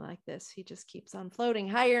something like this, he just keeps on floating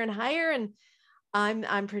higher and higher. And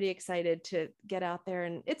I'm pretty excited to get out there.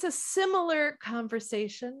 And it's a similar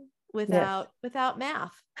conversation without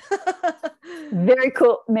math. Very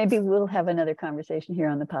cool. Maybe we'll have another conversation here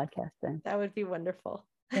on the podcast then. That would be wonderful.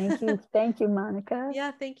 Thank you. Thank you, Monica.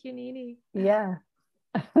 Yeah, thank you, Nini. Yeah.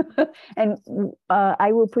 And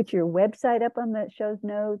I will put your website up on the show's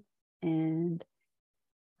notes and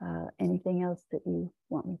anything else that you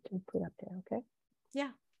want me to put up there. Okay.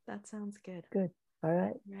 Yeah, that sounds good. Good. All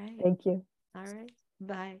right. Right. Thank you. All right.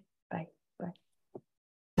 Bye. Bye. Bye.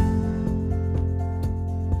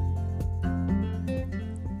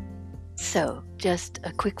 So, just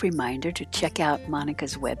a quick reminder to check out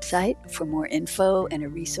Monica's website for more info and a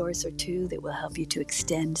resource or two that will help you to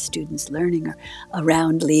extend students' learning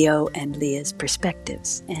around Leo and Leah's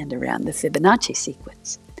perspectives and around the Fibonacci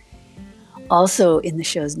sequence. Also, in the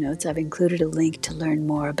show's notes, I've included a link to learn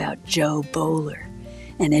more about Jo Boaler,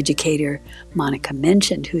 an educator Monica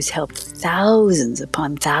mentioned who's helped thousands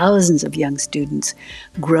upon thousands of young students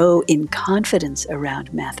grow in confidence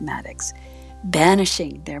around mathematics,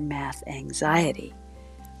 banishing their math anxiety.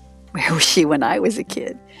 Where was she when I was a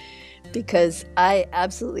kid? Because I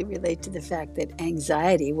absolutely relate to the fact that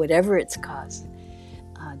anxiety, whatever its cause,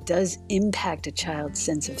 does impact a child's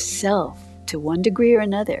sense of self to one degree or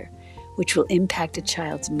another, which will impact a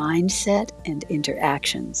child's mindset and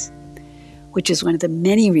interactions, which is one of the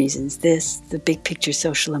many reasons the Big Picture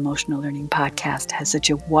Social Emotional Learning podcast has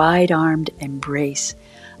such a wide-armed embrace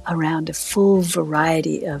around a full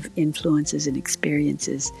variety of influences and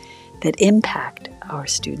experiences that impact our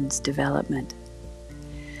students' development.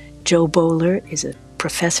 Jo Boaler is a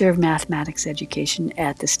professor of mathematics education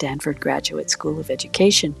at the Stanford Graduate School of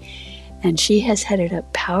Education, and she has headed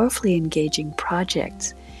up powerfully engaging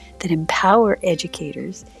projects that empower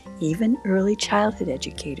educators, even early childhood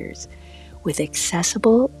educators, with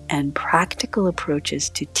accessible and practical approaches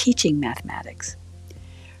to teaching mathematics.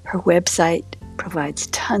 Her website provides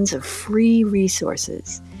tons of free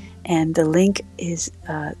resources, and the link is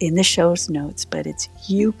in the show's notes, but it's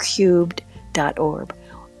youcubed.org,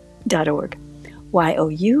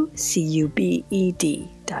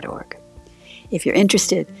 youcubed.org. If you're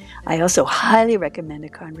interested, I also highly recommend a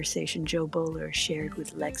conversation Jo Boaler shared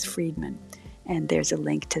with Lex Friedman, and there's a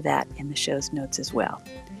link to that in the show's notes as well.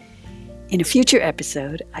 In a future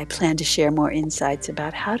episode, I plan to share more insights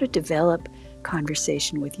about how to develop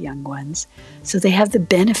conversation with young ones so they have the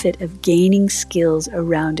benefit of gaining skills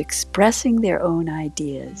around expressing their own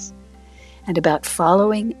ideas, and about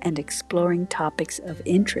following and exploring topics of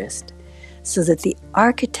interest so that the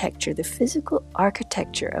architecture, the physical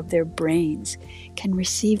architecture of their brains can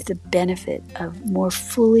receive the benefit of more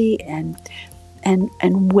fully and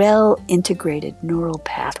well integrated neural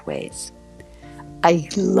pathways. I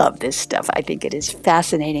love this stuff. I think it is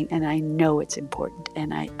fascinating, and I know it's important,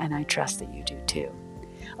 and I trust that you do too.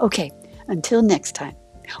 Okay, until next time.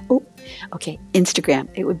 Oh, okay, Instagram.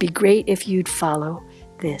 It would be great if you'd follow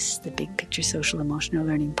the Big Picture Social Emotional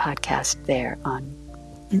Learning podcast there on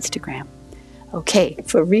Instagram. Okay,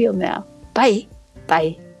 for real now. Bye.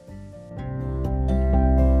 Bye.